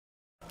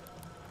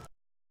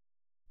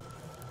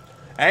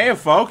Hey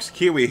folks,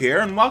 Keywii here,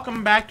 and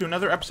welcome back to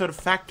another episode of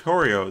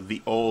Factorio,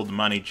 the Old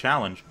Money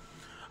Challenge.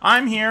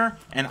 I'm here,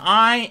 and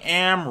I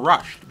am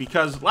rushed,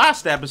 because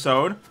last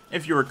episode,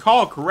 if you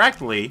recall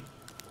correctly,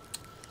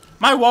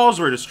 my walls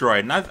were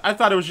destroyed, and I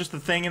thought it was just a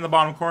thing in the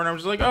bottom corner. I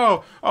was like,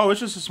 oh,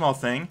 it's just a small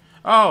thing.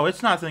 Oh,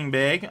 it's nothing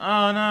big.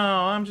 Oh no,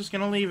 I'm just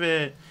gonna leave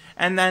it.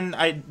 And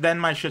then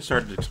my shit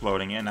started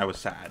exploding, and I was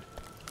sad.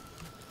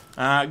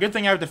 Good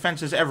thing I have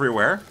defenses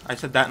everywhere. I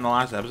said that in the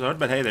last episode,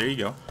 but hey, there you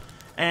go.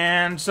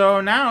 And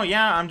so now,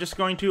 yeah, I'm just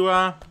going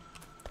to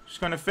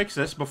fix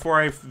this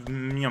before I,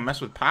 mess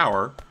with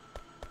power,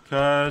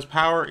 because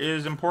power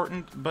is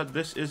important, but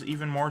this is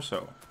even more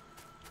so.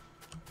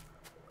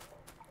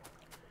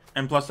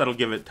 And plus, that'll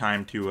give it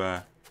time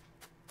to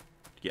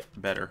get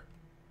better.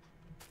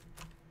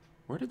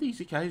 Where did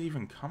these guys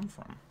even come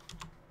from?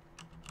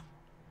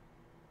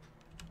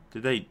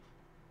 Did they?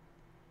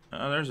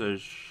 Oh, there's a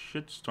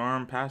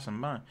shitstorm passing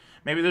by.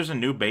 Maybe there's a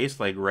new base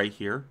like right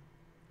here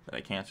that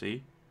I can't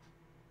see.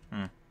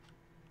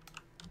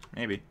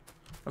 Maybe.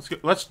 Let's go.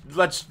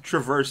 Let's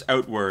traverse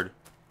outward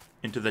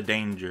into the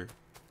danger.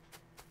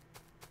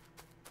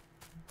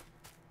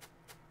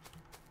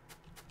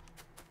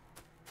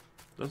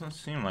 Doesn't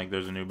seem like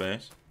there's a new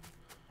base,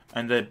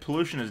 and the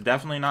pollution is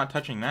definitely not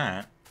touching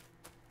that.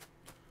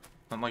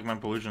 Not like my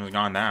pollution has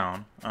gone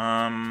down.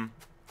 I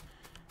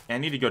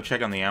need to go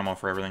check on the ammo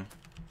for everything.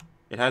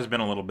 It has been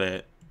a little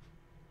bit.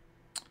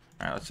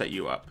 All right, let's set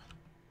you up.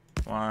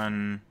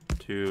 1,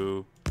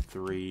 2,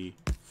 3,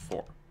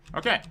 4.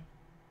 Okay.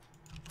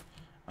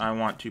 I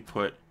want to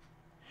put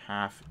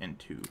half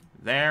into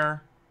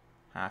there,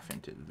 half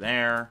into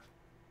there,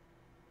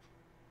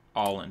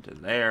 all into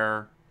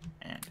there,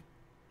 and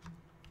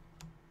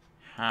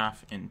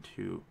half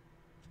into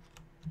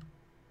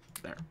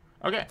there.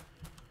 Okay.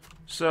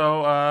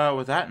 So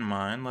with that in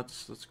mind,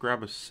 let's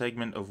grab a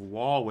segment of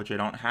wall, which I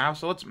don't have.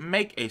 So let's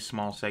make a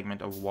small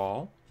segment of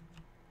wall.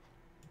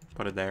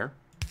 Put it there.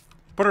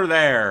 Put her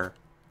there,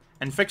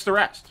 and fix the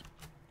rest.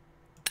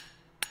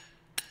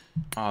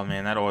 Oh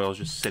man, that oil is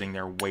just sitting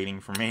there waiting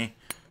for me.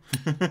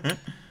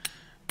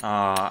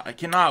 I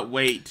cannot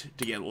wait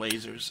to get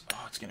lasers.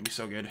 Oh, it's gonna be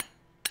so good.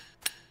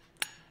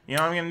 You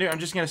know what I'm gonna do? I'm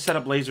just gonna set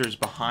up lasers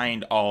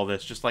behind all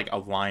this, just like a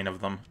line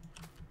of them.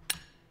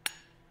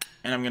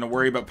 And I'm gonna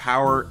worry about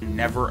power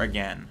never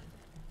again.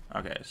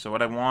 Okay, so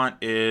what I want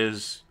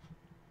is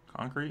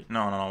concrete?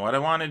 No. What I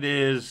wanted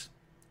is,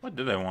 what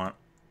did I want?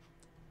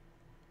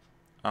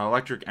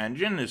 Electric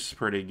engine is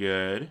pretty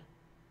good.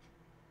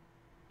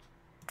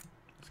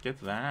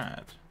 Get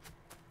that.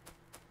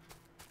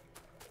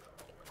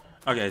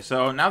 Okay,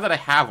 so now that I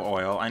have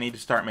oil, I need to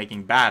start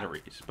making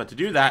batteries. But to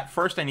do that,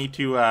 first I need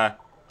to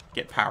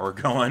get power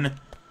going.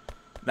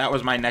 That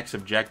was my next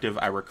objective,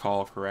 I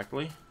recall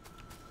correctly.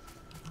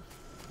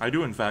 I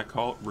do, in fact,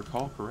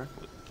 recall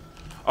correctly.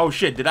 Oh,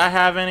 shit, did I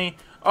have any?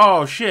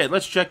 Oh, shit,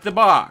 let's check the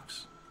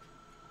box.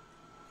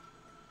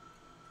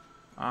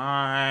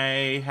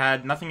 I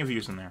had nothing of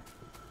use in there.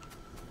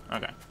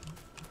 Okay.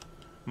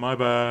 My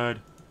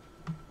bad.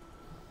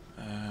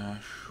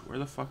 Where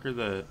the fuck are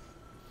the...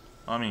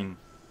 I mean,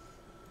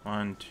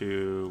 1,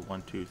 2,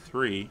 1, 2,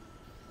 3.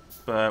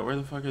 But where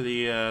the fuck are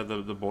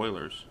the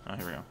boilers? Oh,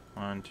 here we go.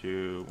 1,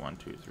 2, 1,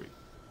 2, 3.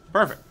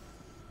 Perfect.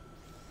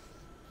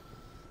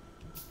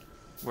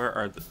 Where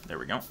are the... There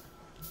we go.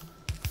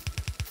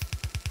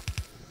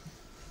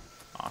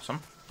 Awesome.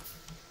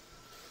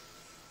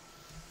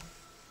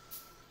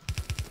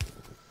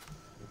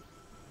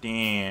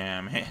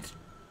 Damn it.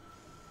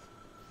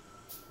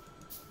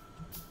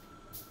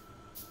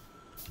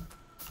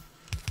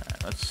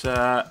 Let's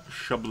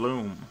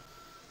shabloom.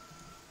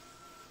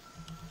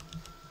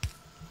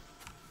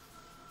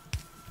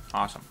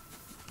 Awesome.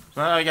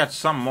 So now that I got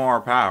some more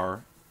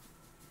power.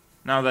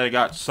 Now that I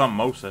got some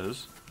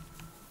mosas.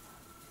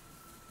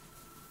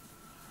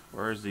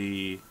 Where's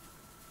the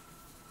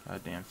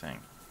goddamn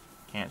thing?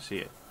 Can't see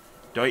it.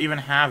 Do I even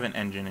have an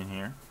engine in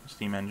here? A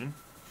steam engine?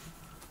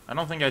 I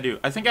don't think I do.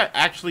 I think I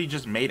actually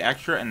just made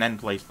extra and then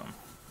placed them.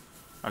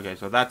 Okay,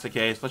 so that's the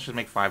case. Let's just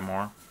make 5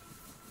 more.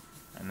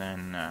 And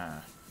then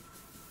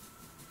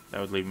that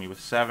would leave me with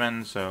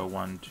 7, so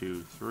 1,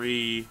 2,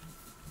 3.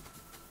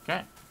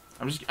 Okay.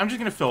 I'm just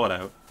gonna fill it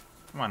out.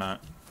 Why not?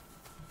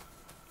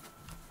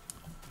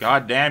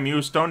 God damn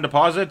you, stone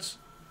deposits!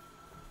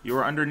 You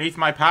were underneath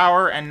my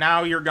power, and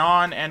now you're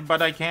gone,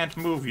 but I can't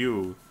move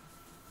you.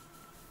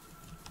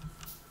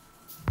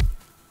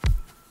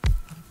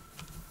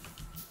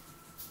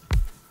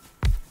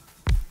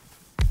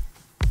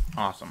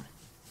 Awesome.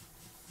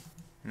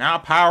 Now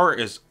power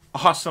is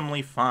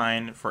awesomely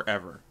fine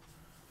forever.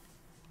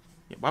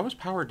 Why was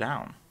power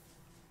down?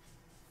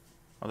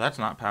 Oh, that's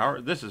not power.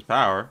 This is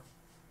power.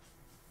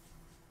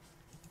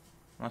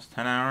 Less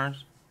 10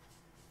 hours?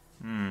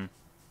 I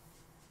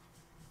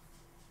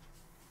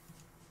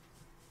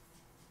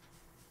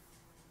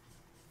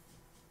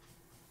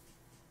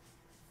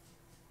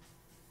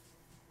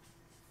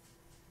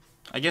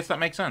guess that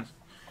makes sense.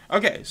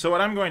 Okay, so what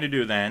I'm going to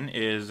do then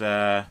is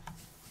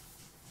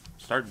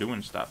start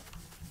doing stuff.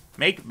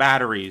 Make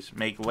batteries.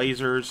 Make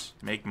lasers.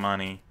 Make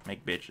money.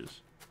 Make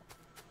bitches.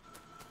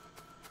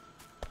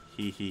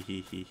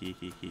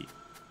 He.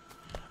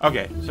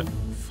 Okay, so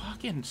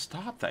fucking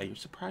stop that. You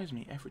surprise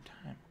me every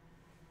time.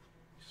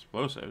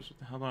 Explosives. What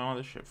the hell do I want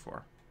this shit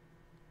for?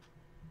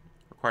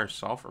 Requires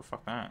sulfur.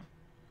 Fuck that.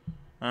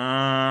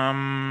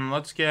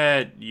 Let's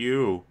get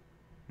you.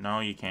 No,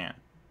 you can't.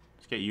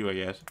 Let's get you, I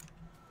guess.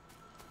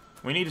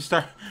 We need to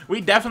start. We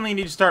definitely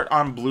need to start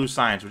on blue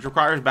science, which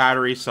requires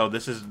batteries. So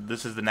this is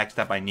the next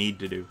step I need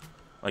to do.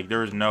 Like,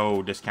 there is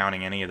no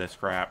discounting any of this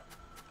crap.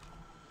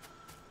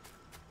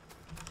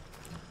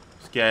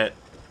 Let's get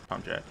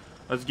pump jet.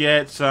 Let's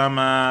get some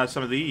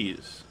of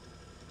these.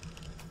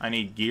 I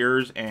need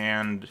gears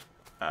and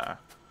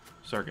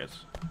circuits.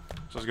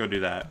 So let's go do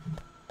that.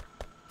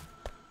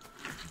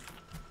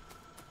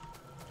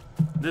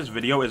 This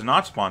video is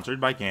not sponsored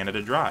by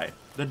Canada Dry,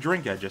 the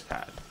drink I just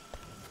had.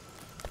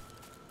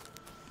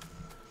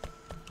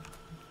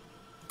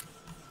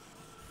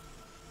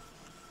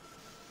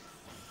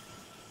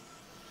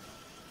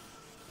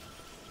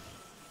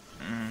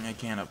 I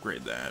can't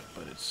upgrade that,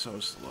 but it's so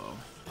slow.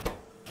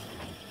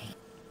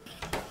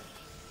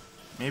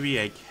 Maybe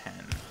I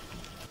can.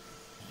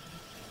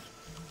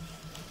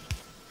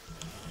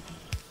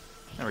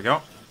 There we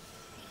go.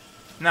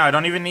 No, I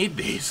don't even need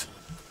these.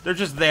 They're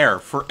just there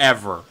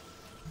forever.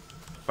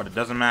 But it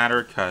doesn't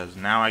matter, because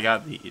now I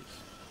got these.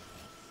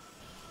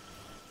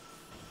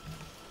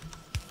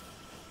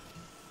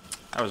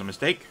 That was a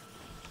mistake.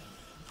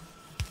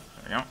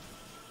 There we go.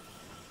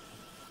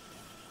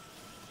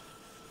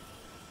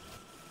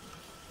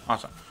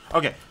 Awesome.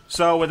 Okay,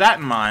 so with that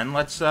in mind,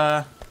 let's,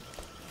 ooh,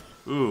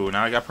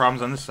 now I got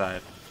problems on this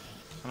side.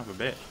 Son of a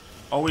bitch.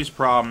 Always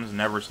problems,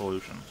 never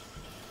solutions.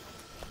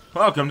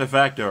 Welcome to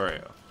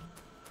Factorio,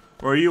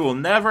 where you will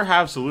never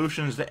have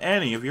solutions to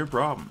any of your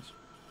problems.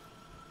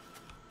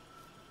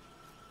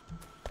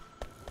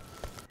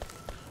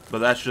 But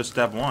that's just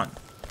step one.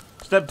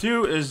 Step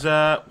two is,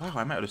 wow,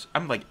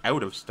 I'm like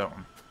out of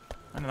stone.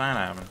 When did that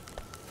happen?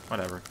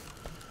 Whatever.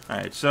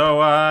 Alright, so,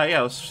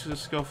 yeah, let's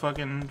just go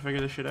fucking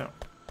figure this shit out.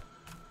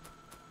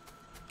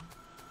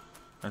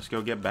 Let's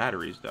go get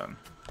batteries done.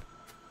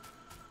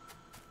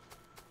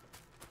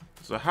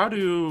 So how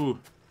to...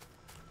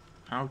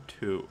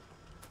 Do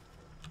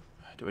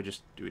I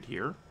just do it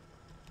here?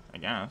 I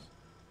guess.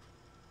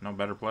 No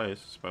better place,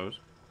 I suppose.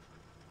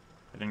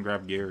 I didn't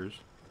grab gears.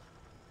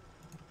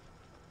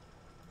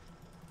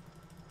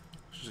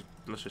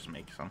 Let's just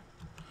make some.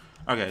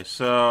 Okay,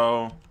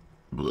 so...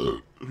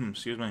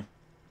 excuse me.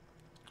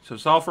 So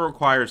sulfur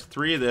requires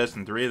 3 of this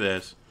and 3 of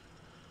this.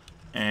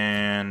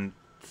 And...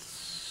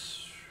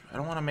 I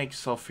don't want to make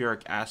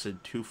sulfuric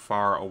acid too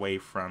far away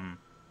from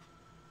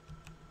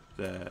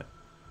the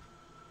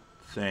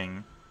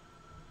thing.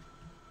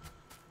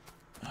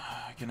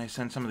 Can I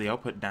send some of the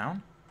output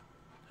down?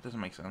 That doesn't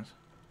make sense.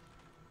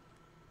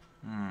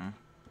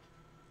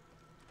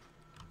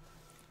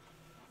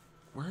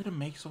 Where to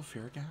make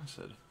sulfuric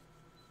acid?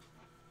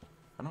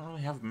 I don't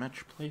really have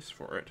much place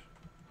for it.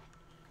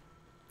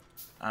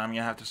 I'm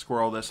gonna have to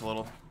squirrel this a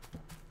little.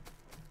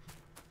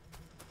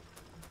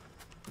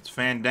 Let's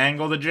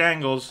fandangle the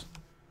jangles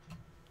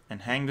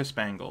and hang the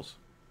spangles.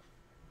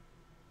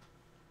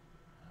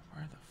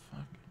 Where the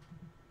fuck?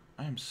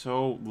 I am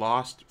so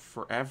lost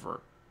forever.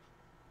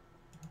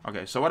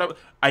 Okay, so what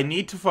I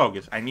need to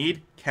focus. I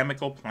need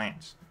chemical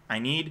plants. I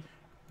need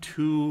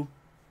 2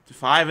 to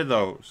 5 of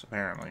those,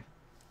 apparently.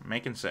 I'm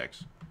making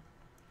 6.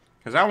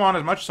 Because I want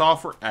as much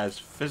sulfur as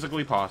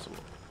physically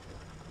possible.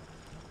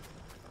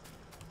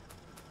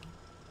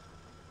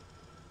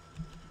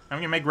 I'm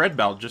gonna make red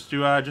belt just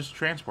to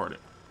transport it.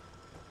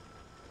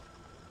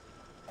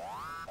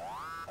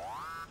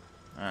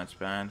 That's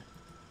bad.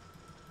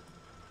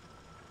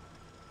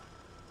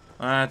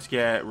 Let's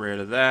get rid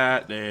of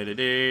that. Let's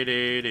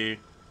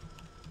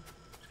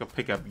go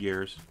pick up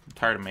gears. I'm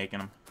tired of making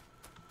them.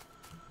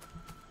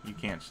 You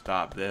can't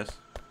stop this.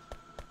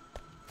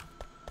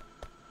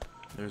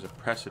 There's a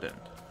precedent.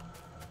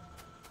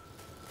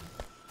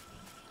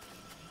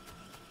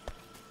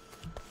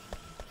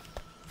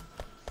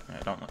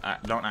 Yeah,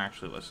 don't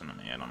actually listen to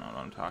me. I don't know what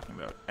I'm talking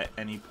about at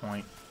any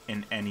point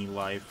in any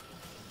life.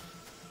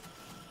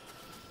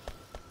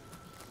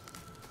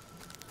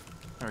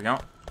 There we go.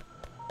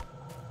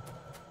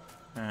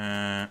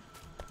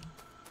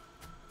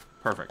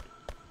 Perfect.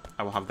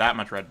 I will have that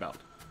much red belt.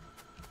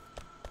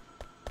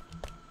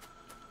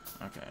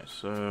 Okay,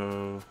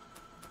 so...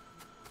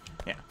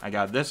 yeah, I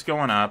got this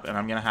going up, and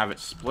I'm going to have it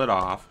split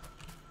off.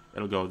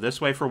 It'll go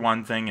this way for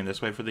one thing and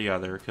this way for the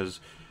other,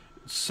 because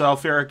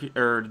sulfuric,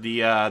 or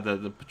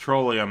the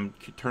petroleum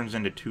turns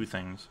into 2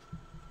 things.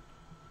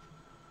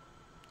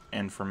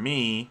 And for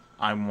me,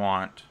 I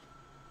want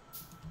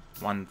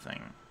 1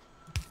 thing.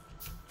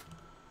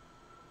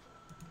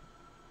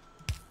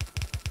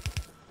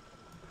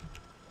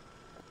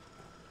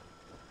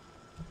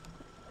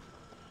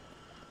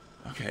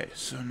 Okay,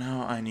 so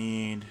now I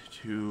need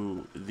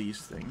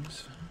these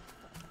things.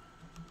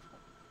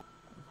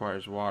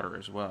 Requires water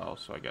as well,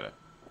 so I gotta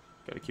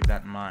keep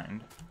that in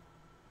mind.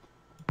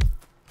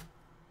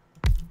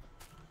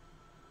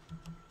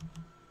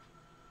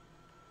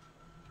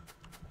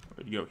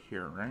 go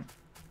here, right?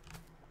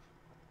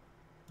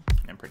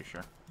 I'm pretty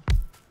sure.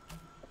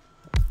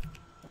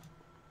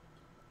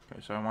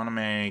 Okay, so I want to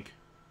make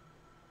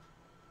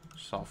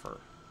sulfur.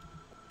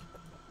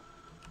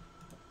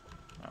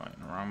 Oh, wait,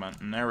 wrong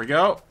button. There we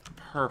go.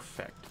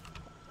 Perfect.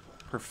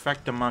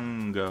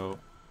 Perfectamungo.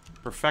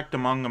 Perfect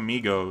among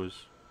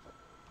amigos.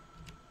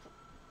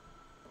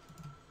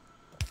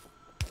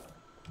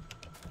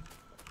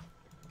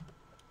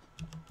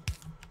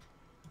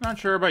 Not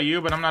sure about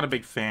you, but I'm not a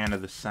big fan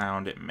of the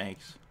sound it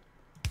makes.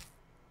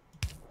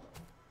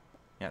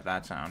 Yeah,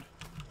 that sound.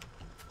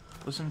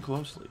 Listen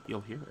closely.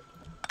 You'll hear it.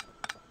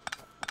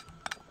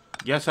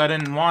 Guess I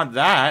didn't want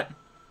that.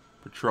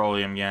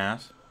 Petroleum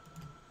gas.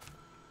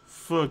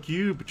 Fuck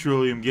you,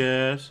 petroleum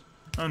gas.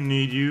 I don't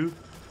need you.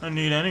 I don't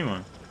need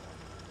anyone.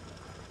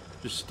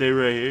 Just stay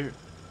right here.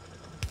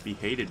 Be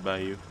hated by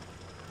you.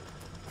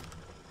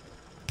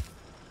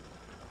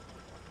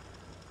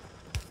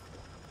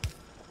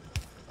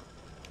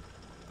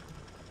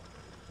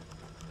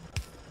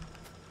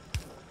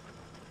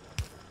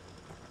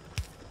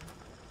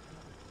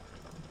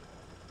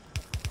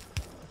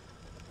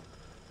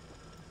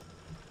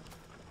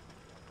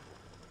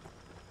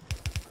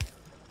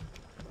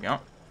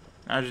 Yep.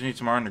 Now I just need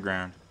some more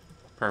underground.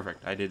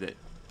 Perfect. I did it.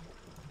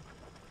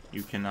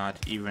 You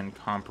cannot even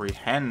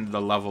comprehend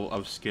the level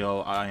of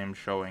skill I am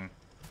showing.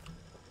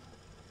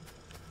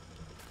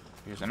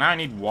 Okay, so now I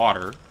need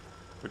water,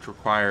 which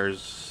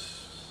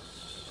requires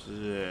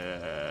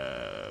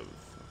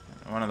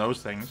one of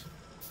those things.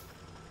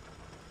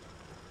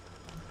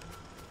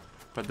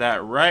 Put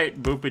that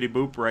right boopity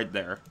boop right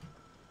there.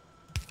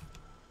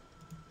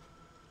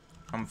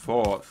 Come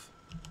forth.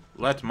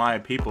 Let my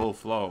people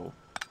flow.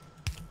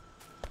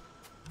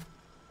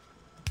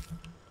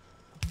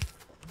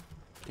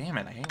 Damn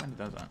it, I hate when it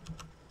does that.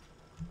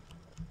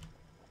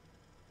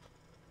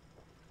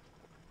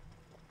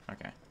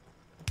 Okay.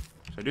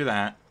 So do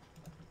that.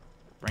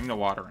 Bring the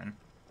water in.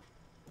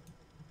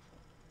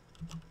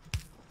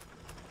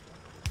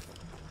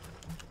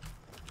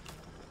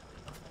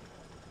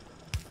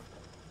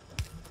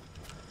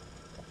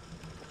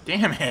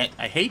 Damn it,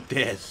 I hate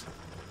this.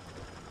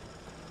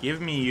 Give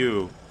me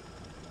you.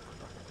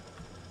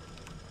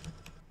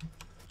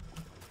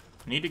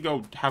 I need to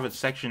go have a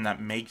section that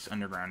makes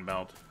underground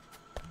belt.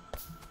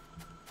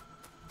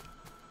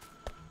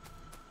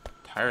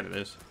 Tired of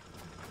this.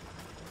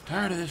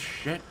 Tired of this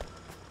shit.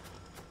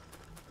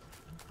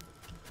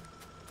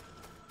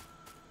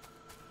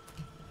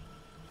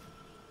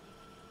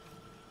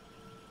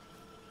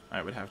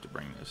 I would have to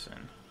bring this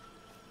in.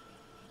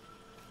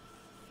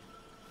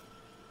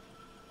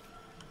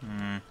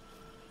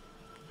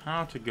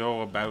 How to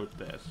go about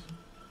this?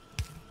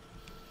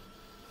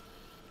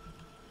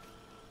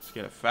 Let's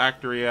get a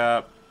factory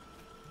up.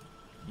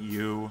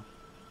 You.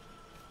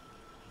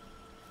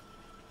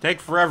 Take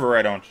forever,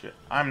 why don't you?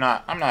 I'm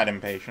not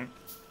impatient.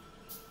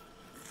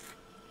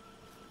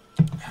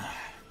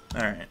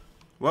 Alright.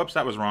 Whoops,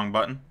 that was wrong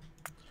button.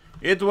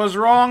 It was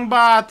wrong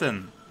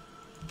button!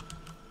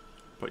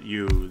 Put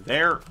you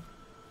there.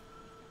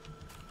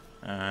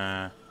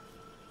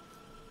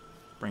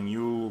 Bring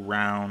you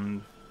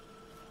round.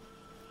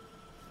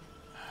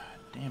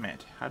 Damn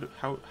it. How to?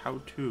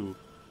 How to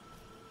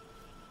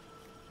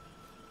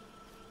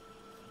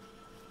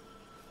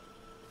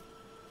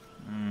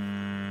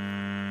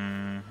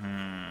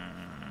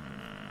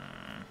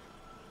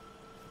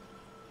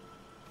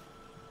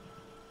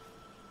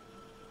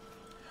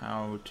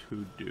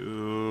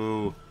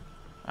do?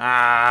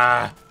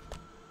 Ah!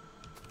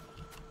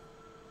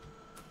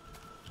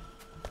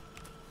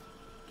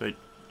 Do I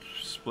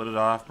split it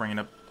off, bring it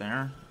up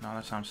there? No,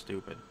 that sounds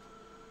stupid.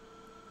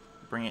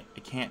 Bring it. I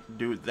can't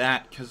do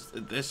that because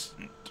this.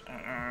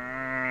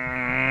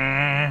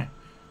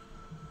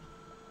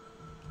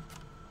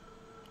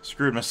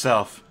 Screwed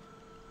myself.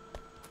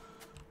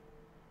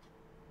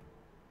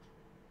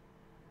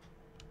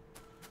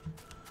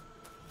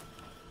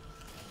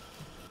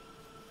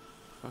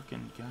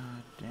 Fucking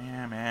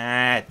goddamn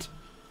it.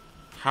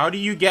 How do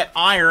you get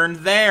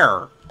iron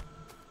there?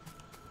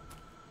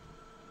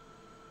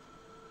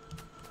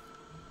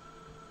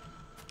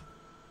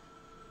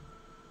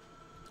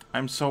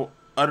 I'm so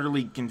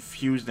utterly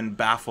confused and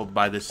baffled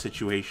by this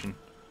situation.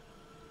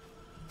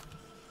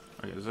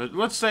 Okay, so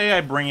let's say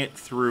I bring it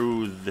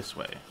through this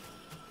way.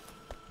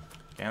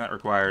 Okay, that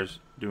requires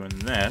doing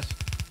this.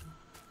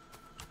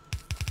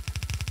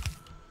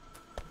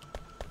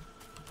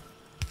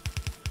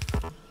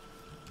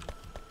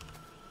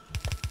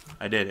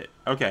 I did it.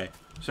 Okay,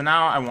 so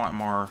now I want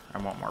more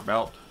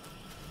belt.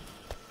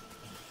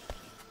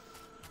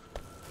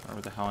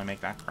 Where the hell I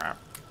make that crap?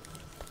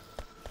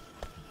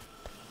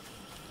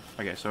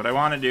 Okay, so what I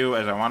want to do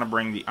is I want to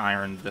bring the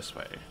iron this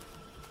way,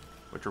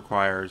 which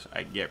requires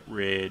I get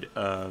rid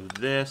of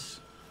this.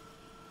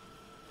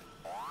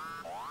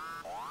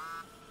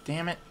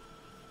 Damn it.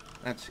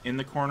 That's in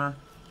the corner.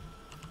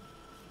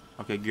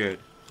 Okay, good.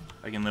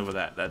 I can live with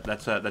that.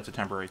 That's a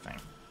temporary thing.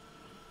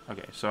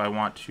 Okay, so I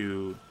want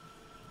to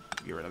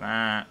get rid of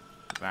that,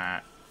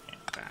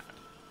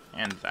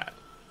 and that.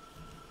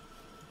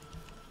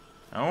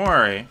 Don't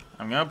worry.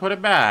 I'm gonna put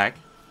it back.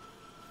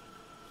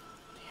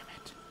 Damn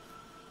it.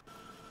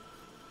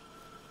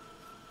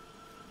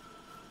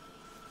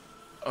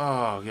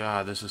 Oh,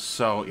 God, this is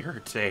so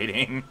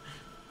irritating.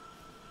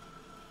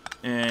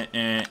 There,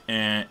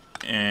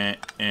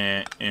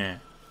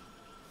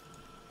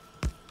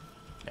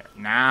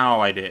 now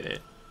I did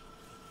it.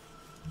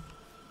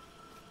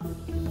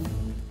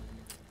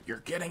 You're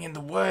getting in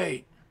the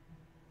way.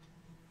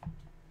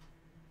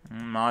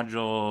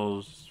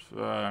 Modules,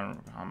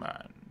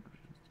 combat,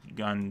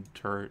 gun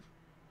turret.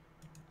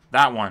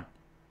 That one.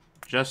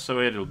 Just so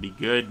it'll be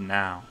good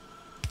now.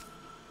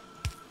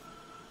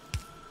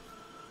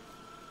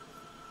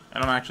 I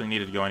don't actually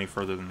need it to go any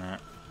further than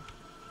that.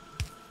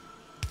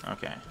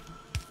 Okay.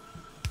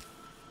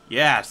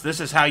 Yes, this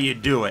is how you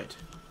do it.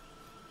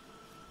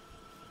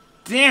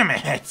 Damn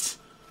it!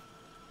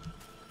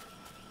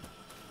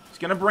 It's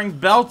gonna bring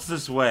belts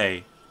this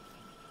way.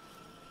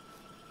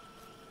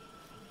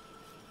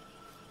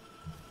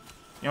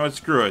 You know what?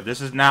 Screw it.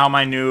 This is now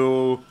my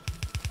new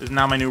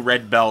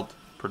red belt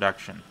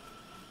production.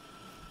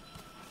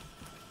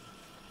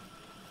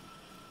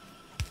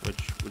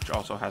 Which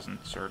also has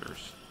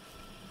inserters.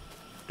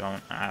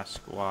 Don't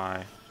ask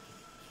why.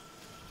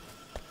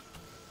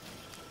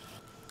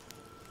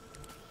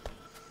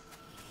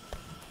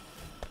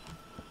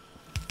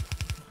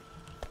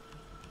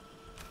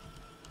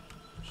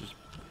 Just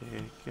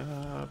pick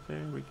up. There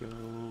we go.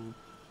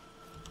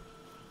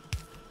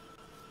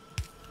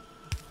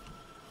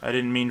 I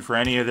didn't mean for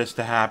any of this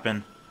to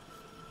happen.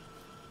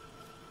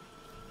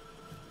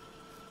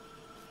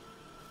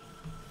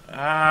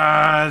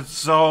 It's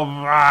so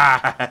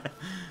bad.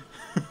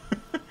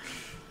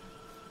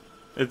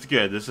 It's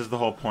good. This is the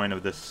whole point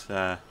of this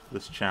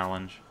this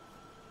challenge.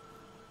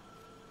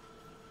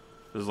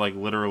 There's like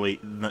literally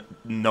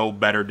no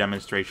better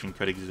demonstration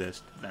could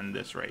exist than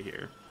this right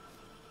here.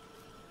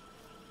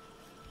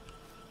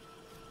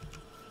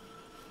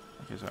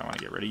 Okay, so I want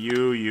to get rid of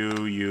you,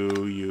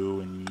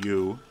 and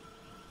you.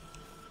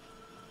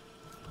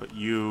 Put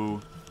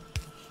you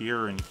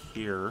here and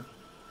here.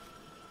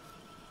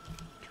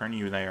 Turn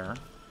you there.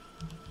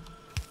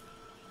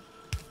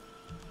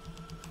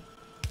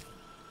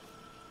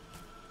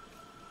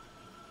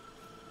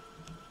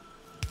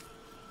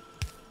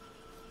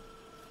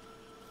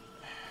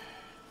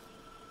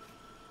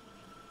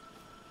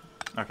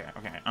 Okay,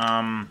 okay.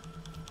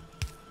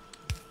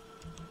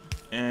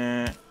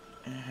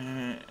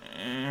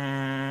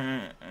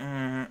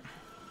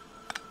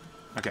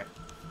 Okay.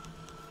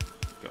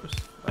 Goes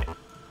like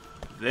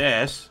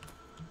this.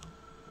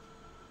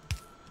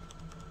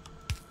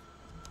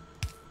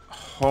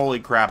 Holy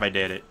crap, I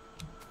did it.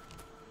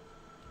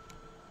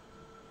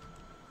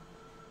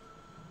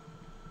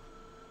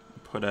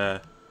 Put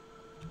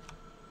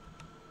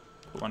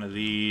one of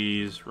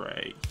these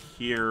right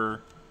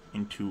here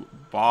into a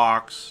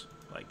box.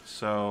 Like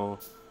so.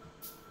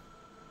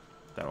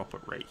 That I'll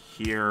put right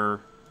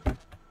here.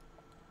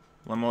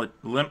 Limit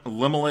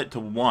it to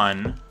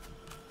 1.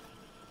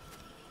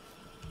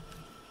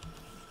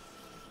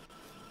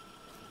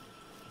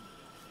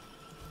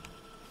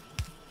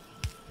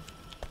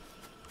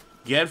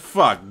 Get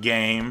fucked,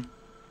 game.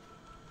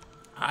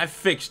 I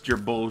fixed your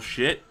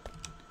bullshit,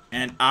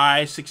 and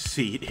I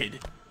succeeded.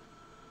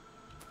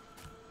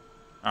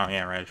 Oh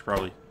yeah, right. I should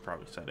probably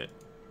said it.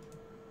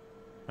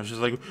 I was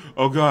just like,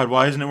 oh god,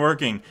 why isn't it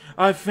working?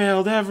 I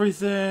failed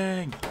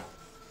everything!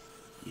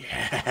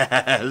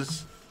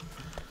 Yes!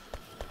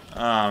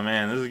 Oh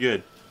man, this is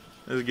good.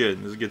 This is good.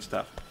 This is good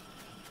stuff.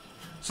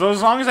 So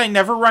as long as I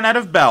never run out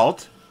of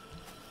belt,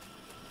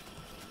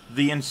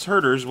 the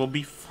inserters will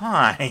be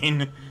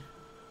fine.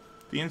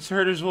 The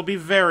inserters will be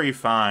very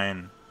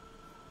fine.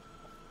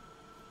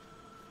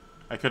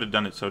 I could have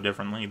done it so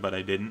differently, but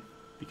I didn't,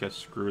 because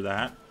screw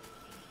that.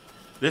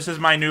 This is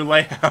my new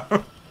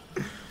layout.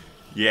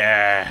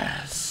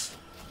 Yes.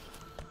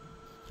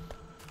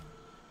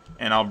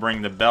 And I'll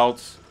bring the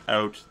belts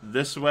out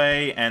this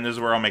way, and this is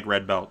where I'll make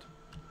red belt.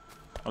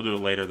 I'll do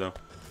it later, though.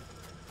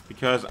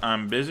 Because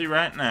I'm busy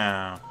right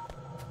now.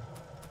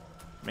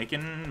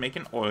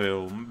 Making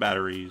oil and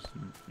batteries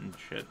and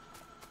shit.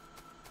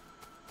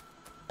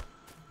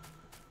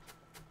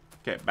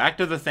 Okay, back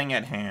to the thing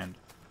at hand.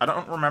 I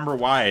don't remember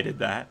why I did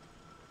that.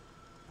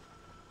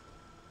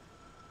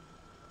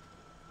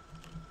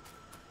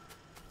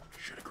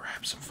 Should have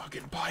grabbed some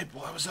fucking pipe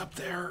while I was up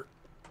there.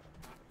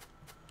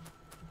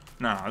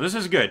 No, this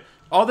is good.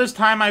 All this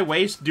time I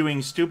waste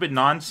doing stupid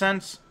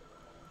nonsense,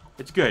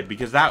 it's good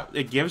because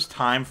it gives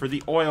time for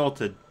the oil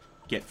to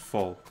get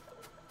full.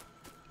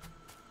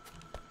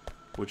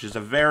 Which is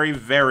a very,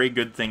 very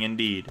good thing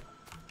indeed.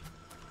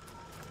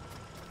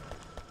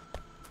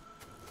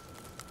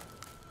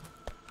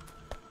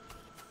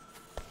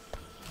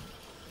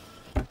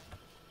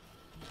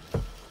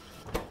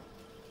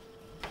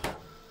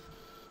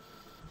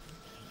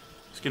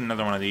 Let's get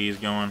another one of these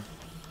going.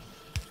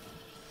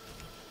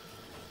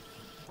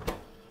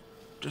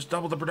 Just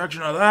double the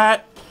production of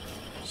that.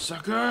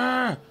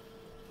 Sucker!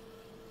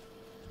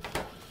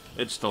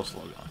 It's still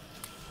slow going.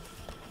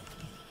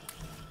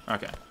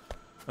 Okay.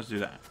 Let's do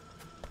that.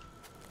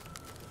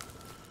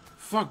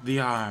 Fuck the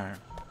iron.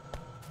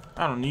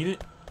 I don't need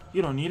it.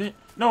 You don't need it.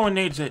 No one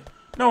needs it.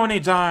 No one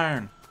needs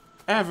iron.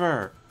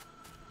 Ever.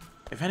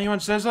 If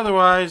anyone says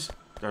otherwise,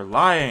 they're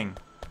lying.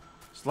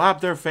 Slap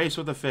their face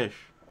with a fish.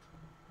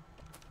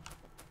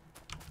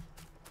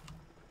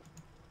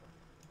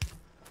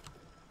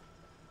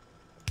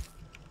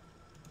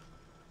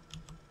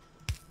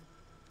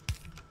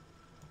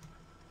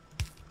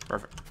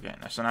 Perfect. Okay,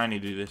 so now I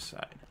need to do this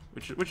side,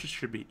 which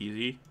should be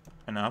easy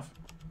enough,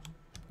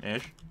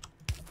 ish.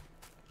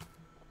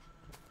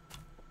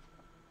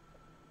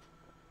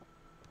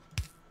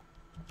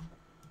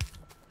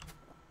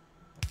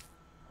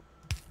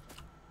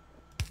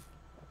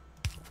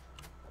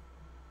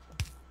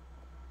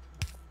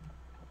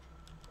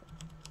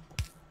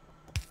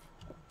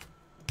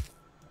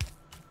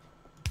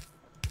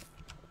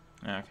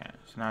 Okay,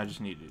 so now I just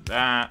need to do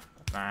that,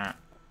 that.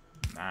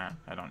 I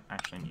don't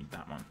actually need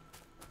that one.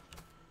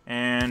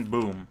 And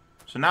boom.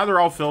 So now they're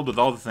all filled with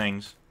all the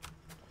things.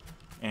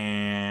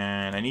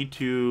 And I need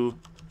to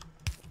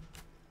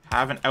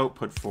have an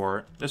output for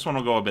it. This one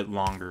will go a bit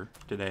longer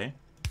today.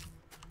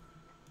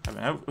 Have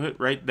an output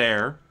right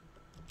there.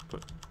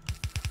 Put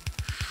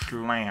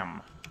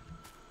slam.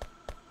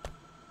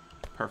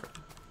 Perfect.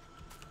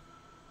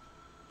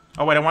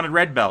 Oh wait, I wanted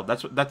red belt.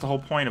 That's the whole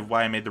point of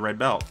why I made the red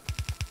belt.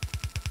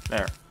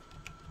 There.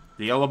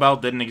 The yellow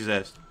belt didn't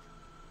exist.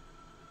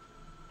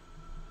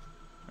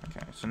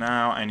 Okay, so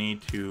now I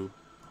need to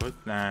put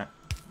that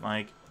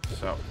like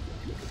so.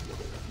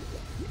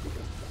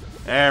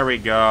 There we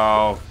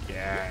go.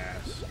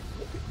 Yes.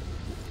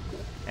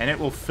 And it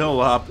will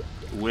fill up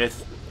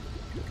with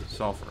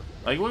sulfur.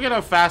 Like, look at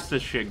how fast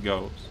this shit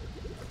goes.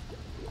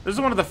 This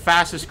is one of the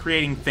fastest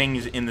creating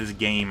things in this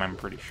game, I'm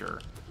pretty sure.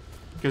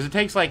 Because it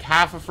takes like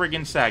half a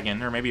friggin'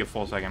 second, or maybe a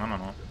full second, I don't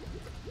know.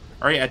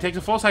 Alright, it takes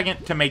a full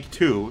second to make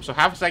 2, so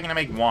half a second to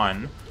make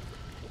 1.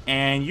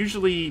 And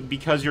usually,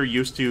 because you're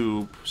used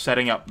to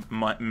setting up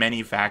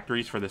many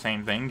factories for the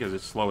same thing, because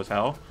it's slow as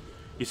hell,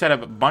 you set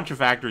up a bunch of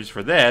factories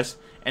for this,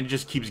 and it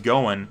just keeps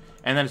going,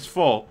 and then it's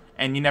full,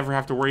 and you never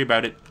have to worry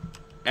about it,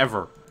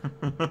 ever.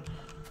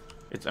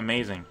 It's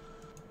amazing.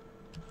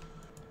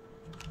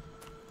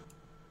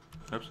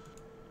 Oops.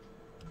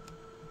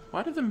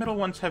 Why do the middle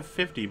ones have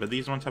 50, but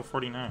these ones have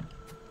 49?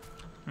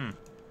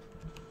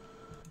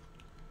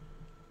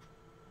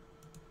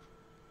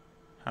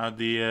 How'd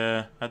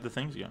the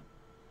things go?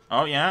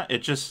 Oh yeah,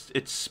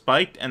 it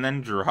spiked and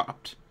then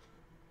dropped.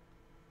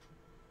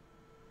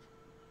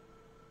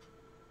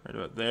 Right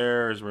about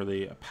there is where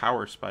the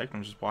power spiked.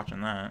 I'm just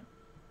watching that.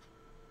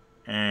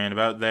 And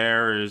about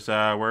there is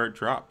where it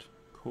dropped.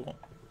 Cool.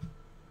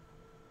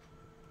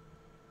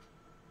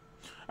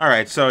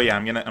 Alright, so yeah,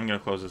 I'm gonna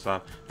close this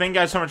off. Thank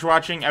you guys so much for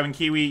watching. I've been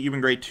Keywii, you've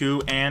been great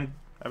too, and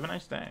have a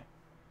nice day.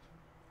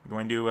 I'm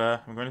going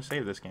to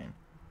save this game.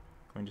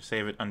 I'm going to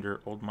save it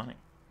under old money.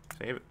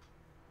 Save it.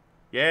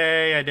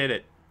 Yay, I did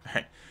it.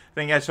 Alright.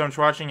 Thank you guys so much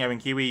for watching. I've been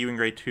Keywii, you've been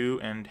great too,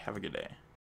 and have a good day.